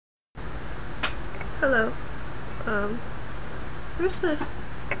Hello. Where's the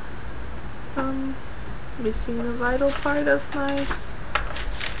missing the vital part of my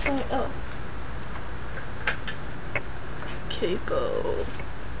oh capo.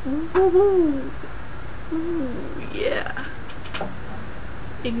 Ooh, yeah.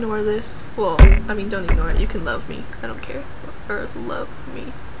 Ignore this. Well, I mean, don't ignore it. You can love me. I don't care. Or love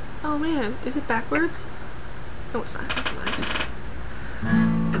me. Oh man, is it backwards? No, it's not. Never mind.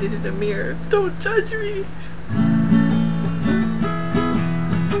 I did it in a mirror. Don't judge me.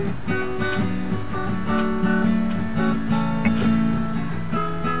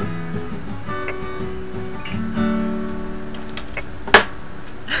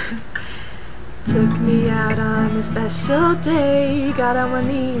 Took me out on a special day, got on my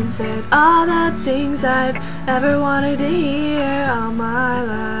knees, said all the things I've ever wanted to hear all my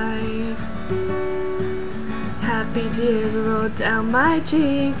life. Happy tears rolled down my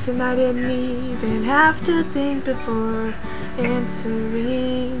cheeks, and I didn't even have to think before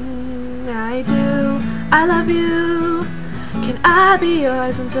answering. I do, I love you. Can I be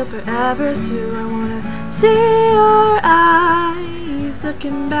yours until forever's through? I wanna see your eyes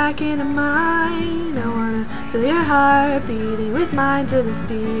looking back into mine. I wanna feel your heart beating with mine to the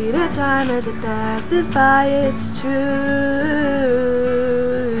speed of time as it passes by. It's true,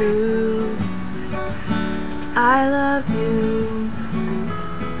 I love you.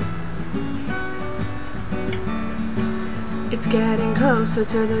 It's getting closer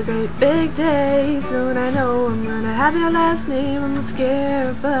to the great big day. Soon I know I'm gonna have your last name. I'm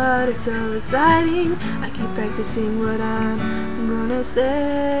scared, but it's so exciting. I keep practicing what I'm gonna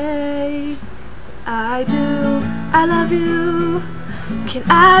say. I do, I love you. Can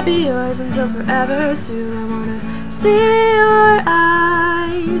I be yours until forever's through? I wanna see your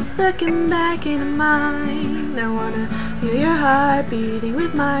eyes looking back into mine. I wanna feel your heart beating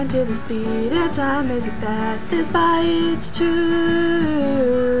with mine to the speed of time as it passes by. It's true,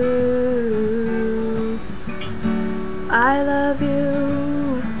 I love you.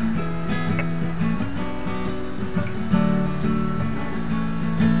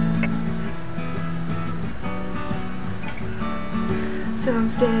 So I'm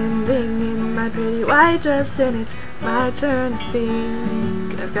standing in my pretty white dress, and it's my turn to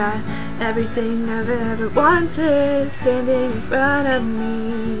speak. I've got everything I've ever wanted standing in front of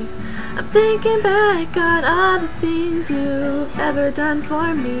me. I'm thinking back on all the things you've ever done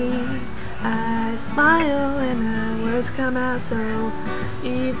for me. I smile and the words come out so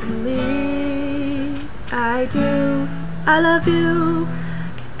easily. I do, I love you.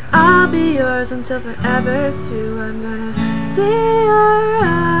 I'll be yours until forever's through. I'm gonna see your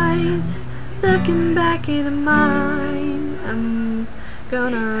eyes looking back into mine. I'm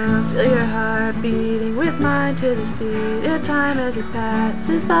gonna feel your heart beating with mine to the speed of time as it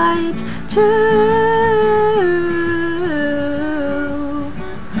passes by. It's true,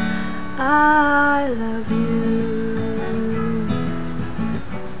 I love you.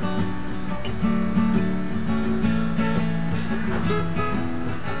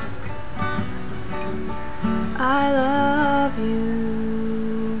 I love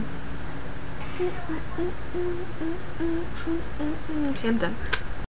you. Okay, I'm done.